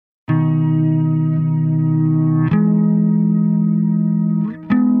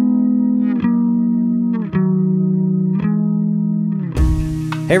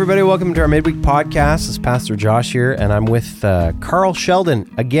Hey everybody, welcome to our midweek podcast. It's Pastor Josh here, and I'm with Carl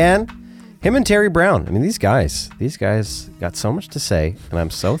Sheldon again. Him and Terry Brown. I mean, these guys got so much to say, and I'm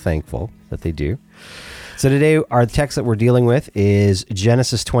so thankful that they do. So today, our text that we're dealing with is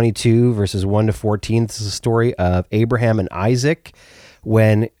Genesis 22, verses 1 to 14. This is a story of Abraham and Isaac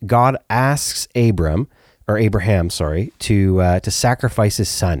when God asks Abraham, to sacrifice his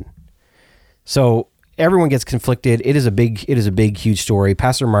son. So everyone gets conflicted. It is a big, huge story.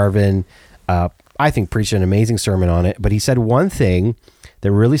 Pastor Marvin, I think, preached an amazing sermon on it, but he said one thing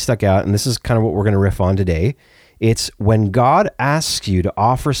that really stuck out, and this is kind of what we're going to riff on today. It's when God asks you to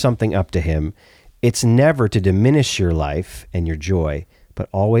offer something up to him, it's never to diminish your life and your joy, but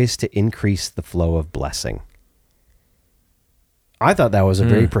always to increase the flow of blessing. I thought that was a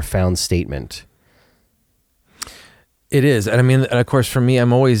very profound statement. It is. And I mean, of course, for me, I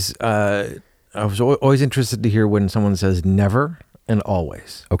was always interested to hear when someone says never and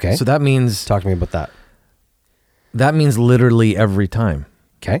always. Okay. So that means... Talk to me about that. That means literally every time.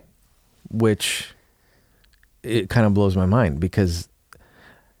 Okay. Which it kind of blows my mind because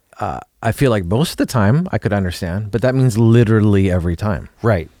I feel like most of the time I could understand, but that means literally every time.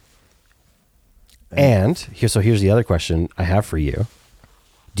 Right. And here's the other question I have for you.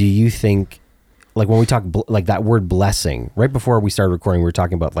 Do you think, like when we talk like that word blessing, right before we started recording, we were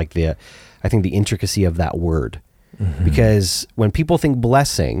talking about like the intricacy of that word. Mm-hmm. Because when people think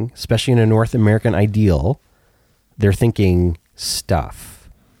blessing, especially in a North American ideal, they're thinking stuff.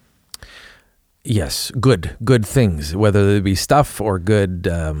 Yes, good things, whether it be stuff or good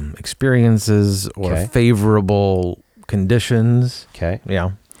experiences or favorable conditions. Okay.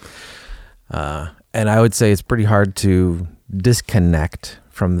 Yeah. And I would say it's pretty hard to disconnect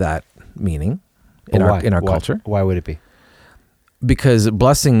from that meaning in our culture. Why would it be? Because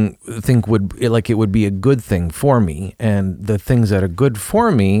blessing, it would be a good thing for me, and the things that are good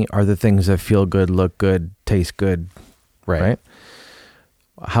for me are the things that feel good, look good, taste good, right?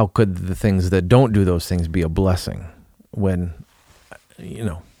 How could the things that don't do those things be a blessing when,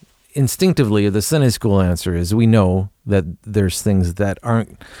 instinctively the Sunday school answer is we know that there's things that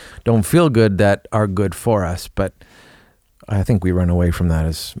don't feel good that are good for us, but I think we run away from that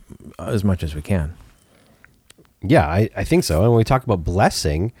as much as we can. Yeah, I think so. And when we talk about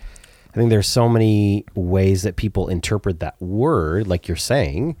blessing, I think there's so many ways that people interpret that word, like you're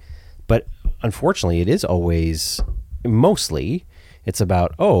saying, but unfortunately it is mostly it's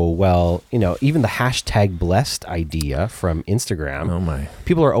about, even the hashtag blessed idea from Instagram. Oh my.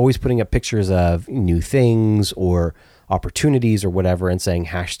 People are always putting up pictures of new things or opportunities or whatever and saying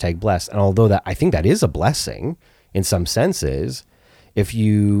hashtag blessed. And although I think that is a blessing in some senses, if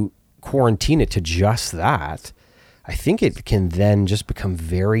you quarantine it to just that, I think it can then just become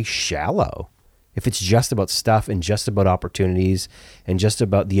very shallow. If it's just about stuff and just about opportunities and just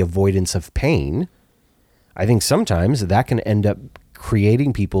about the avoidance of pain, I think sometimes that can end up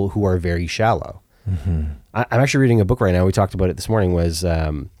creating people who are very shallow. Mm-hmm. I'm actually reading a book right now. We talked about it this morning, was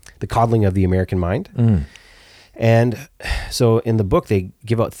The Coddling of the American Mind. Mm. And so in the book, they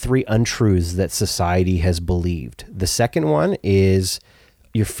give out 3 untruths that society has believed. The second one is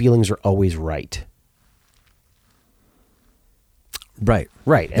your feelings are always right.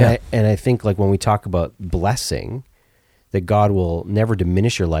 Right. Yeah. And I think like when we talk about blessing, that God will never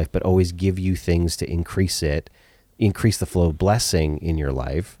diminish your life, but always give you things to increase the flow of blessing in your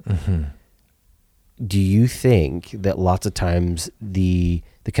life. Mm-hmm. Do you think that lots of times the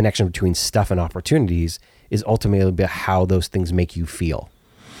connection between stuff and opportunities is ultimately about how those things make you feel?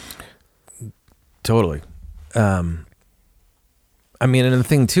 Totally. And the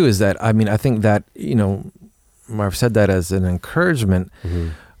thing too is that, I think that, I've said that as an encouragement,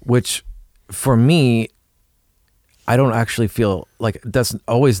 mm-hmm. which for me, I don't actually feel like that's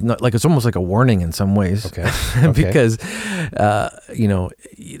always not like, it's almost like a warning in some ways. Okay. Because,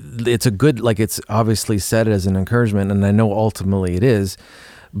 it's a good, like it's obviously said as an encouragement, and I know ultimately it is,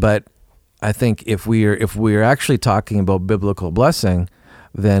 but I think if we're actually talking about biblical blessing,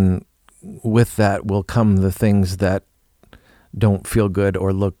 then with that will come the things that don't feel good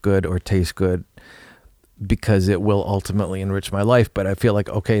or look good or taste good, because it will ultimately enrich my life. But I feel like,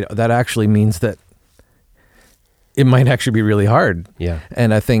 okay, that actually means that it might actually be really hard. Yeah.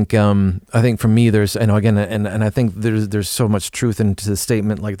 And I think for me, there's, and I think there's so much truth into the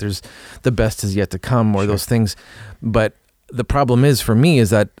statement, like there's the best is yet to come, or those things. But the problem is for me is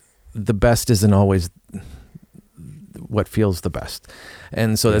that the best isn't always what feels the best.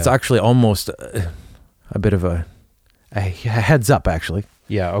 And so that's actually almost a bit of a heads up, actually.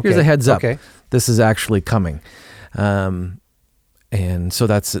 Yeah. Okay. Here's a heads up. Okay. This is actually coming. And so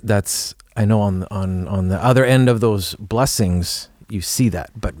that's I know on the other end of those blessings, you see that.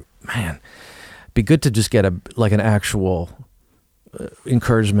 But man, be good to just get an actual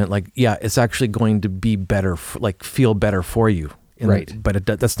encouragement. Like, yeah, it's actually going to be better, feel better for you. Right. But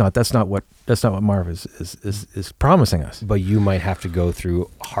that's not what Marv is promising us. But you might have to go through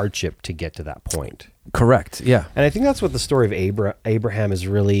hardship to get to that point. Correct. Yeah. And I think that's what the story of Abraham is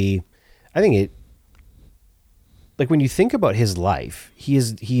really. I think it. Like when you think about his life, he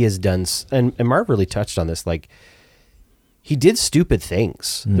has done, and Marv really touched on this. Like, he did stupid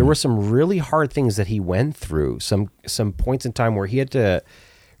things. There were some really hard things that he went through. Some points in time where he had to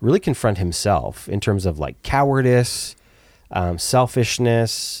really confront himself in terms of like cowardice,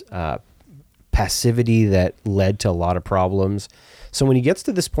 selfishness, passivity that led to a lot of problems. So when he gets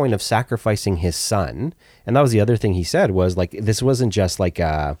to this point of sacrificing his son, and that was the other thing he said was like, this wasn't just like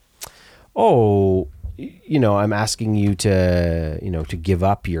I'm asking you to give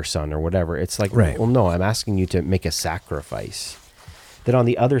up your son or whatever. It's like, right. Well, no, I'm asking you to make a sacrifice. That on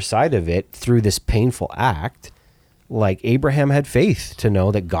the other side of it, through this painful act, like Abraham had faith to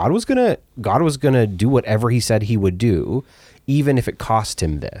know that God was gonna do whatever he said he would do, even if it cost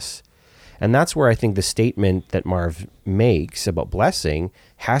him this. And that's where I think the statement that Marv makes about blessing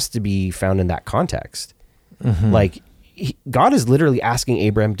has to be found in that context. Mm-hmm. Like, God is literally asking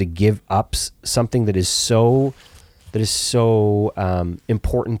Abraham to give up something that is so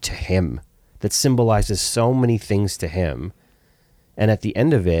important to him, that symbolizes so many things to him. And at the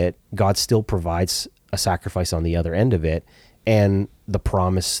end of it, God still provides a sacrifice on the other end of it, and the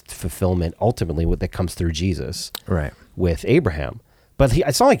promised fulfillment ultimately that comes through Jesus, right, with Abraham. But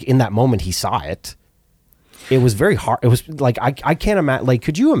it's not like in that moment he saw it. It was very hard. It was like I can't imagine. Like,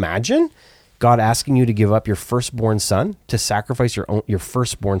 could you imagine God asking you to give up your firstborn son, to sacrifice your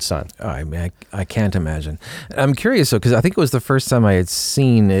firstborn son? Oh, I mean, I can't imagine. I'm curious though, because I think it was the first time I had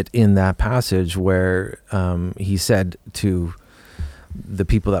seen it in that passage where he said to the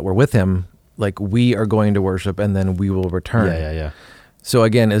people that were with him, like, we are going to worship and then we will return. Yeah. So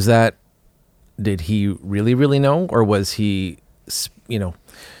again, did he really, really know? Or was he,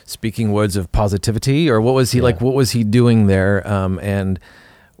 speaking words of positivity? Or what was he like, what was he doing there? And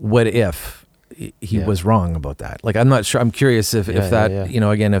what if he was wrong about that? Like, I'm not sure. I'm curious if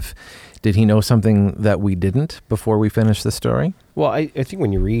did he know something that we didn't before we finished the story? Well, I think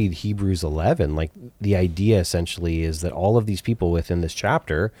when you read Hebrews 11, like, the idea essentially is that all of these people within this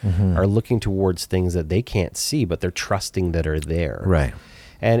chapter are looking towards things that they can't see, but they're trusting that are there. Right.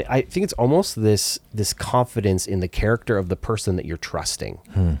 And I think it's almost this confidence in the character of the person that you're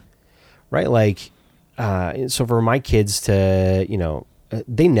trusting. Right? Like, so for my kids to,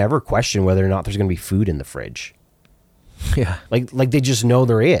 they never question whether or not there's going to be food in the fridge. Yeah. Like they just know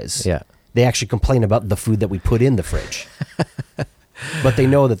there is. Yeah. They actually complain about the food that we put in the fridge. But they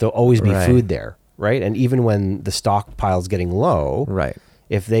know that there'll always be food there, right? And even when the stockpile's getting low, right,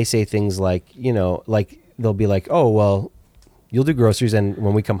 if they say things like, like they'll be like, oh, well, you'll do groceries and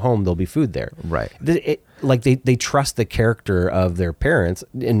when we come home, there'll be food there. Right. Like they trust the character of their parents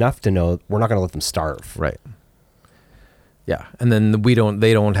enough to know we're not going to let them starve. Right. Yeah. And then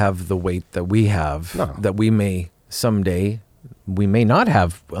they don't have the weight that we have, that we may someday, we may not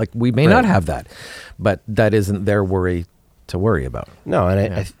have, like, we may not have that, but that isn't their worry to worry about. No.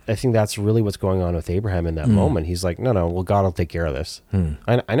 And I think that's really what's going on with Abraham in that moment. He's like, no, well, God will take care of this.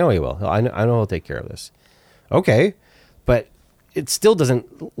 I know he will. I know he'll take care of this. Okay. But it still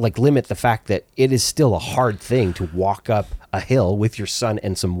doesn't like limit the fact that it is still a hard thing to walk up a hill with your son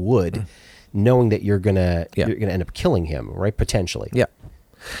and some wood, knowing that you're gonna end up killing him, right? Potentially. Yeah.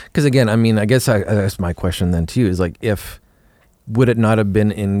 Because again, I mean, I guess that's my question then to you is like, would it not have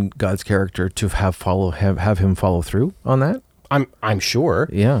been in God's character to have him follow through on that? I'm sure.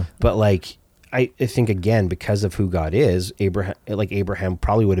 Yeah. But like, I think again, because of who God is, Abraham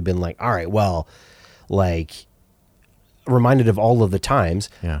probably would have been like, all right, well, like, reminded of all of the times.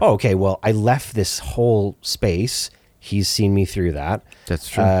 Yeah. Oh, okay, well, I left this whole space. He's seen me through that. That's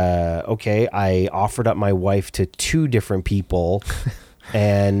true. Okay, I offered up my wife to 2 different people,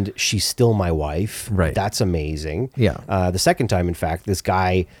 and she's still my wife. Right. That's amazing. Yeah. The second time, in fact, this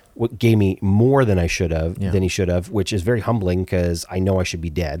guy gave me more than he should have, which is very humbling because I know I should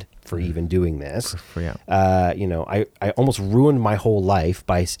be dead for even doing this. I almost ruined my whole life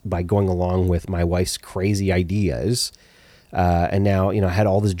by going along with my wife's crazy ideas. And now, I had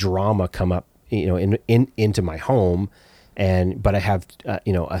all this drama come up, into my home, but I have,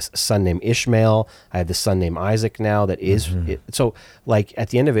 a son named Ishmael. I have the son named Isaac now that is, so like at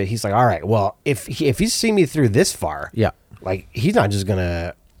the end of it, he's like, all right, well, if he's seen me through this far, like he's not just going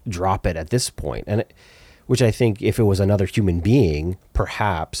to drop it at this point. And which I think if it was another human being,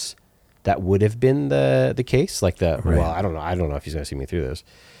 perhaps that would have been the case. Like Right. well, I don't know if he's going to see me through this,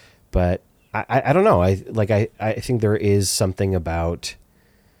 but I don't know. I think there is something about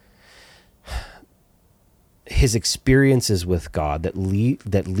his experiences with God that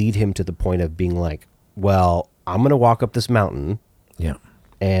lead him to the point of being like, well, I'm going to walk up this mountain, Yeah.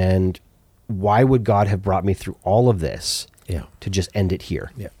 and why would God have brought me through all of this Yeah. to just end it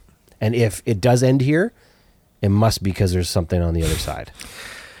here? Yeah. And if it does end here, it must be because there's something on the other side.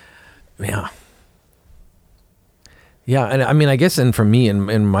 Yeah. Yeah. And I mean, I guess, and for me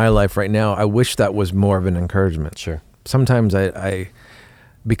in my life right now, I wish that was more of an encouragement. Sure. Sometimes I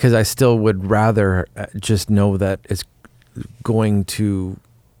because I still would rather just know that it's going to,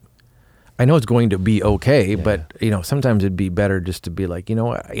 I know it's going to be okay, but sometimes it'd be better just to be like,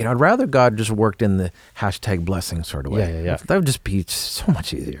 I'd rather God just worked in the #blessing sort of way. Yeah. That would just be so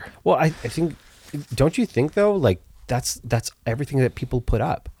much easier. Well, I think, don't you think though, like that's everything that people put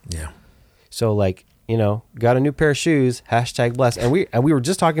up. Yeah. So like, got a new pair of shoes, #bless. And we were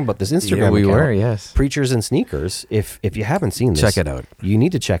just talking about this Instagram we account, were, yes. Preachers and Sneakers. If you haven't seen this, Check it out. You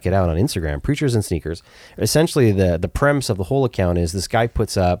need to check it out on Instagram, Preachers and Sneakers. Essentially the premise of the whole account is this guy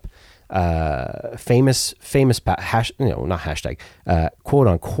puts up famous quote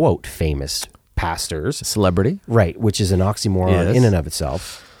unquote famous pastors, Celebrity. right, which is an oxymoron Yes. in and of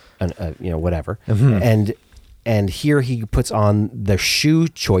itself, and whatever. Mm-hmm. And here he puts on the shoe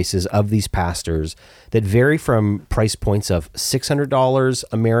choices of these pastors that vary from price points of $600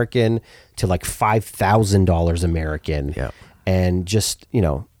 American to like $5,000 American. Yeah. And just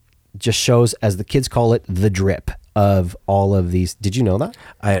shows, as the kids call it, the drip of all of these. Did you know that?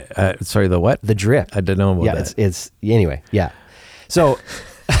 Sorry, the what? The drip. I didn't know about Yeah, that. it's anyway, yeah. So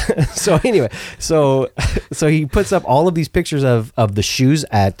so he puts up all of these pictures of the shoes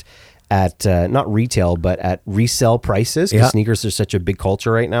at not retail, but at resale prices, because Yeah. sneakers are such a big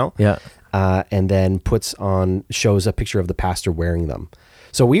culture right now. Yeah. And then shows a picture of the pastor wearing them.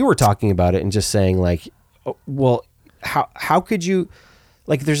 So we were talking about it and just saying like, well, how could you,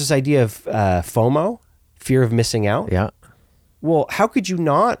 like, there's this idea of FOMO, fear of missing out. Yeah. Well, how could you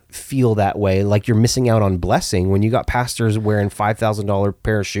not feel that way, like you're missing out on blessing, when you got pastors wearing $5,000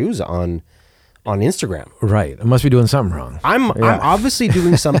 pair of shoes on Instagram? Right. I must be doing something wrong. I'm obviously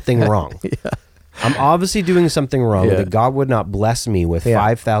doing something wrong. I'm obviously doing something wrong, Yeah. that God would not bless me with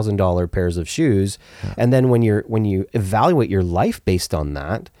 $5,000 pairs of shoes. And then when you evaluate your life based on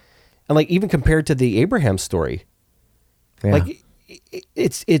that, and like even compared to the Abraham story, Yeah. like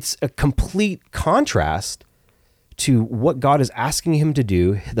it's a complete contrast to what God is asking him to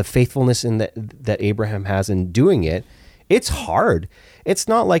do, the faithfulness in that Abraham has in doing it. It's hard. It's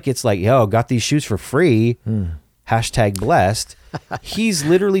not like it's like, yo, got these shoes for free, #blessed. He's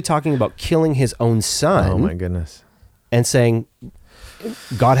literally talking about killing his own son. Oh my goodness. And saying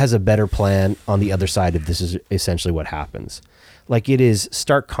God has a better plan on the other side of this, is essentially what happens. Like, it is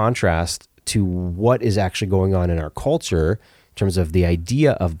stark contrast to what is actually going on in our culture in terms of the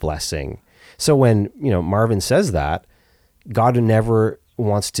idea of blessing. So when, Marvin says that, God never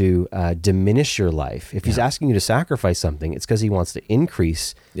wants to diminish your life. If he's asking you to sacrifice something, it's because he wants to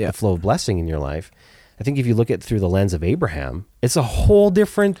increase the flow of blessing in your life. I think if you look at it through the lens of Abraham, it's a whole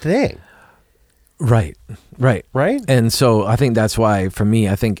different thing. Right. Right? And so I think that's why, for me,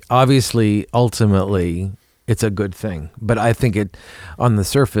 I think obviously, ultimately, it's a good thing. But I think on the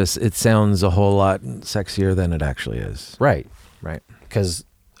surface, it sounds a whole lot sexier than it actually is. Right. Right. Because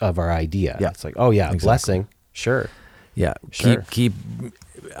of our idea. Yeah. It's like, oh yeah, Exactly. blessing. Sure. Yeah. Sure. Keep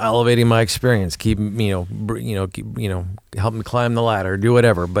elevating my experience. Keep help me climb the ladder. Do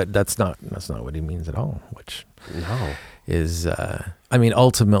whatever. But that's not what he means at all. Which No. is,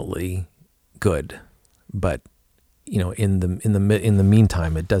 ultimately good, but in the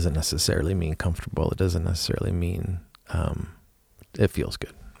meantime, it doesn't necessarily mean comfortable. It doesn't necessarily mean it feels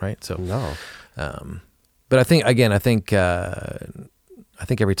good, right? So No. but I think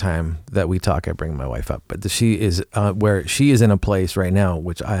every time that we talk, I bring my wife up, but she is where she is in a place right now,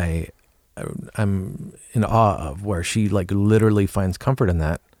 which I'm in awe of, where she like literally finds comfort in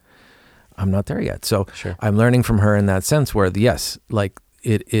that. I'm not there yet, so Sure. I'm learning from her in that sense, where yes, like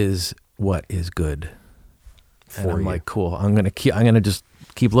it is what is good For and I'm you. like, cool. I'm gonna just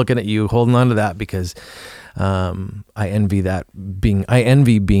keep looking at you, holding on to that, because I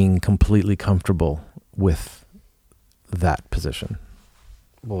envy being completely comfortable with that position.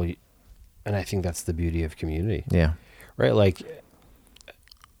 Well, and I think that's the beauty of community, Yeah. right? Like,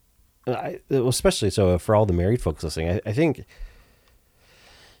 especially so for all the married folks listening, I think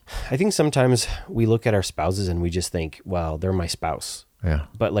sometimes we look at our spouses and we just think, well, they're my spouse. Yeah.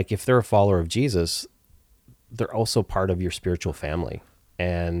 But like, if they're a follower of Jesus, they're also part of your spiritual family.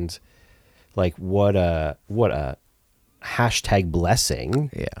 And like what a hashtag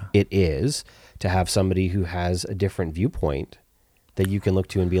blessing it is to have somebody who has a different viewpoint that you can look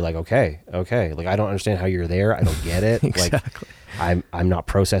to and be like, okay, like I don't understand how you're there. I don't get it. Exactly. Like I'm not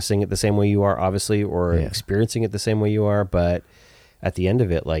processing it the same way you are, obviously, or experiencing it the same way you are. But at the end of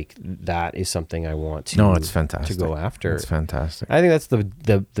it, like that is something I want to. No, it's fantastic. To go after. It's fantastic. I think that's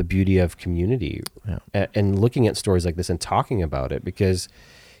the beauty of community, and looking at stories like this and talking about it. Because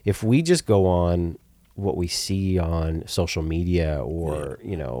if we just go on what we see on social media or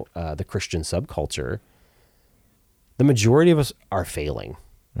the Christian subculture, the majority of us are failing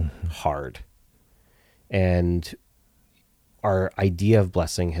hard, and our idea of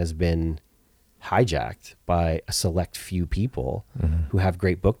blessing has been hijacked by a select few people who have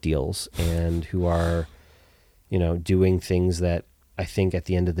great book deals and who are doing things that I think at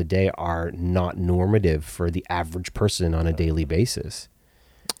the end of the day are not normative for the average person on a daily basis.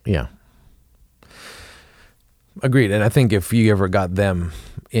 Yeah. Agreed. And I think if you ever got them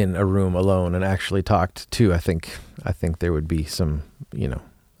in a room alone and actually talked too, I think there would be some,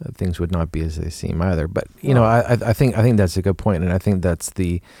 things would not be as they seem either. But, I think that's a good point. And I think that's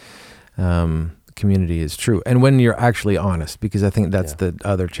the community is true. And when you're actually honest, because I think that's the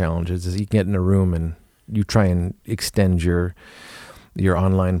other challenge is you get in a room and you try and extend your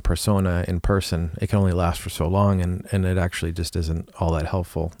online persona in person, it can only last for so long, and it actually just isn't all that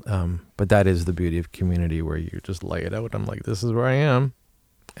helpful. But that is the beauty of community, where you just lay it out. I'm like, this is where I am,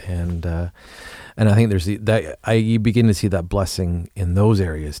 and I think there's you begin to see that blessing in those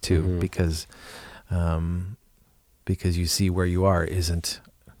areas too, because you see where you are isn't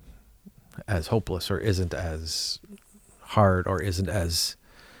as hopeless, or isn't as hard, or isn't as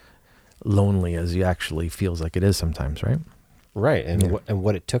lonely as you actually feels like it is sometimes, right? Right, and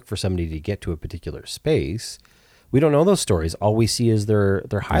what it took for somebody to get to a particular space, we don't know those stories. All we see is their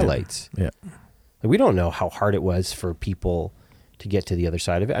highlights. Yeah. Like, we don't know how hard it was for people to get to the other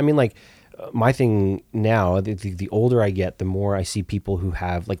side of it. I mean, like, my thing now, the older I get, the more I see people who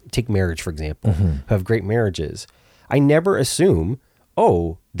have, like, take marriage, for example, who have great marriages. I never assume,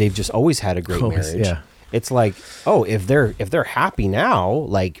 they've just always had a great marriage. Yeah. It's like, if they're happy now,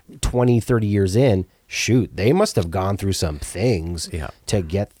 like 20, 30 years in, shoot, they must have gone through some things to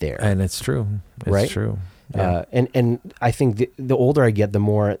get there. And it's true. It's true. Yeah. And I think the older I get, the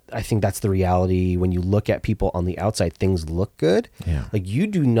more I think that's the reality. When you look at people on the outside, things look good. Yeah. Like, you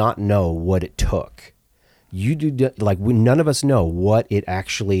do not know what it took. None of us know what it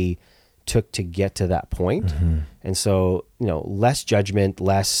actually took to get to that point. And so, less judgment,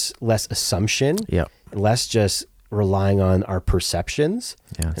 less assumption, less just relying on our perceptions,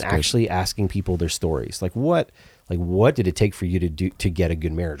 and actually asking people their stories. Like what did it take for you to get a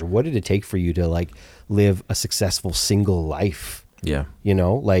good marriage? Or what did it take for you to live a successful single life? Yeah.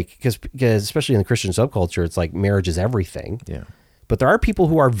 Because especially in the Christian subculture, it's like marriage is everything. Yeah. But there are people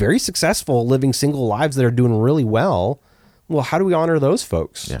who are very successful living single lives that are doing really well. Well, how do we honor those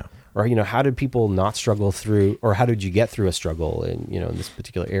folks? Yeah. Or, how did people not struggle through, or how did you get through a struggle in this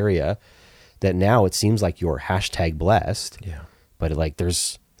particular area that now it seems like you're hashtag blessed. Yeah. But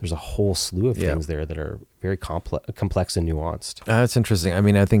there's a whole slew of things there that are very complex and nuanced. That's interesting. I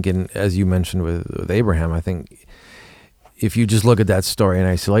mean, I think as you mentioned with Abraham, I think if you just look at that story in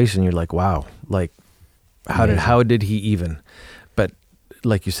isolation, you're like, wow, like how did he even? But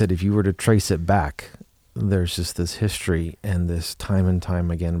like you said, if you were to trace it back, there's just this history and this time and time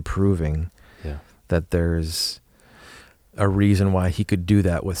again proving that there's a reason why he could do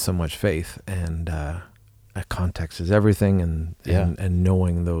that with so much faith, and a context is everything, and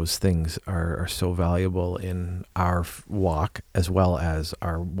knowing those things are so valuable in our walk as well as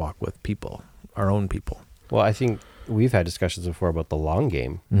our walk with people, our own people. Well, I think we've had discussions before about the long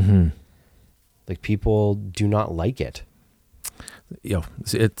game. Like, people do not like it.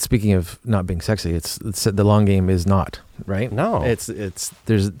 Speaking of not being sexy, it's the long game is not, right? No, it's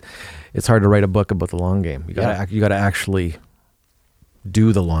hard to write a book about the long game. You gotta actually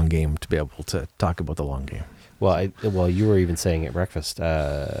do the long game to be able to talk about the long game. Well, you were even saying at breakfast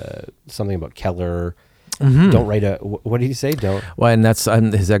something about Keller. Don't write what did he say? Don't. Well, and that's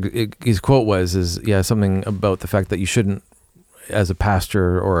his quote was something about the fact that you shouldn't, as a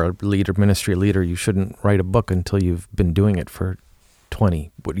pastor or a ministry leader, you shouldn't write a book until you've been doing it for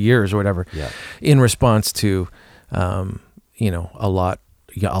 20 years or whatever. Yeah. In response to, a lot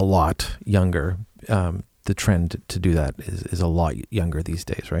younger. The trend to do that is a lot younger these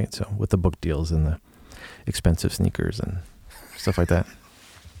days, right? So with the book deals and the expensive sneakers and stuff like that.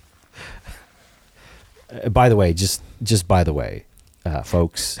 By the way, just by the way,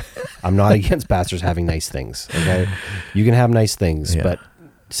 folks, I'm not against pastors having nice things. Okay, you can have nice things, but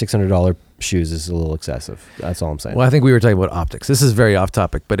 $600 shoes is a little excessive. That's all I'm saying. Well, I think we were talking about optics. This is very off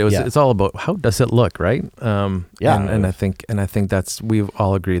topic, but it's all about how does it look, right? And I think that's, we've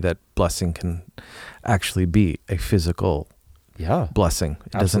all agreed that blessing can actually be a physical blessing.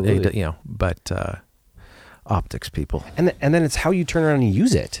 It Absolutely. doesn't, but optics, people. And then it's how you turn around and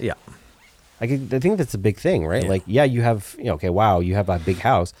use it. Yeah. Like, I think that's a big thing, right? Yeah. Like, you have, okay, wow, you have a big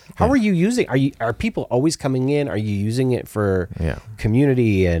house. How are you using? Are people always coming in? Are you using it for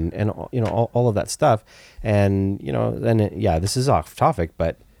community and all of that stuff? And this is off topic,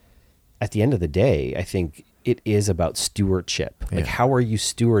 but at the end of the day, I think it is about stewardship. Like, how are you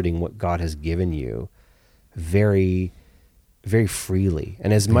stewarding what God has given you, very, very freely,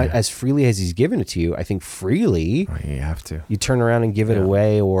 and as much as freely as He's given it to you, I think freely you have to. You turn around and give it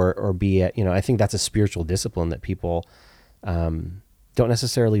away, or be I think that's a spiritual discipline that people don't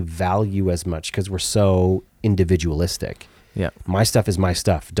necessarily value as much because we're so individualistic. Yeah, my stuff is my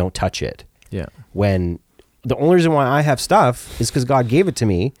stuff. Don't touch it. Yeah. When the only reason why I have stuff is because God gave it to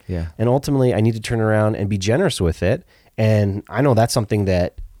me. Yeah. And ultimately, I need to turn around and be generous with it. And I know that's something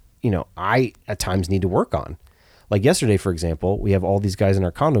that I at times need to work on. Like yesterday, for example, we have all these guys in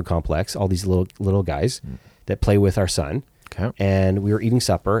our condo complex, all these little guys that play with our son. Okay. And we were eating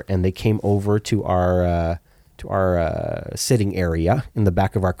supper, and they came over to our sitting area in the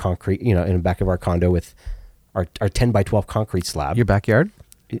back of our concrete, in the back of our condo with our 10 by 12 concrete slab. Your backyard?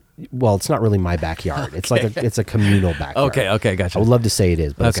 Well, it's not really my backyard. It's like it's a communal backyard. Okay, gotcha. I would love to say it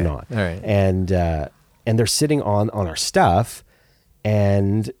is, but it's not. All right. And they're sitting on our stuff,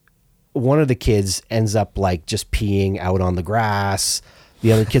 and one of the kids ends up like just peeing out on the grass.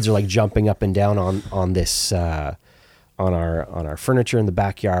 The other kids are like jumping up and down on this on our furniture in the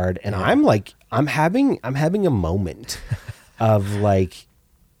backyard, and I'm having a moment of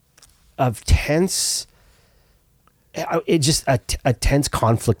tense. It just a tense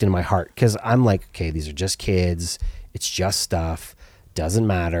conflict in my heart because I'm like, okay, these are just kids. It's just stuff. Doesn't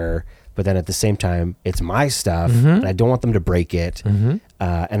matter. But then at the same time, it's my stuff, and I don't want them to break it. And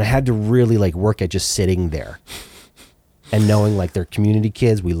I had to really work at just sitting there and knowing they're community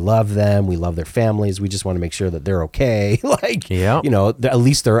kids. We love them. We love their families. We just want to make sure that they're okay. At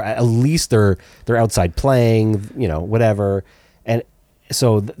least they're outside playing. Whatever. And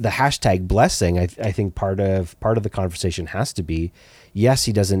so the hashtag blessing, I think part of the conversation has to be, yes,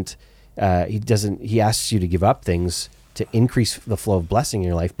 he asks you to give up things to increase the flow of blessing in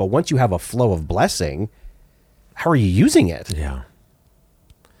your life. But once you have a flow of blessing, how are you using it? Yeah.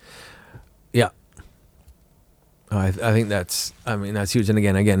 Yeah. I think that's huge. And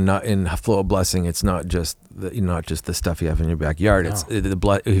again, not in flow of blessing. It's not just the stuff you have in your backyard. No.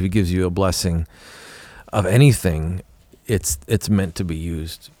 If he gives you a blessing of anything, it's meant to be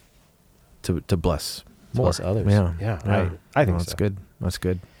used to bless more. Bless others. Yeah. Right. I think that's good. That's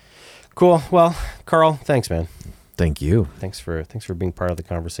good. Cool. Well, Carl, thanks, man. Thank you. Thanks for being part of the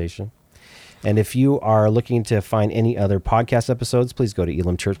conversation. And if you are looking to find any other podcast episodes, please go to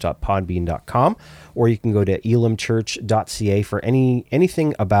elamchurch.podbean.com, or you can go to elamchurch.ca for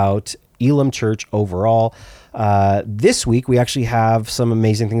anything about Elam Church overall. This week, we actually have some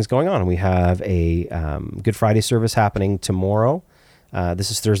amazing things going on. We have a Good Friday service happening tomorrow.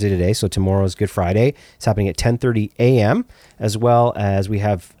 This is Thursday today, so tomorrow is Good Friday. It's happening at 10:30 a.m., as well as we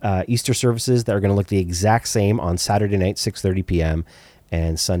have Easter services that are going to look the exact same on Saturday night, 6:30 p.m.,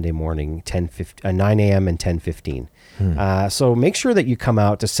 and Sunday morning, 9 a.m. and 10:15. So make sure that you come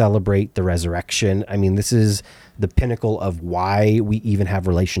out to celebrate the resurrection. I mean, this is the pinnacle of why we even have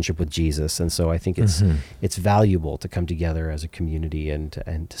relationship with Jesus, and so I think it's valuable to come together as a community and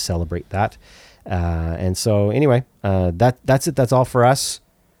to celebrate that. And so anyway, that's it. That's all for us.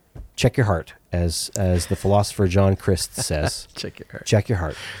 Check your heart, as the philosopher John Christ says. Check your heart. Check your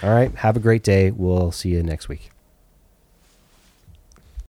heart. All right. Have a great day. We'll see you next week.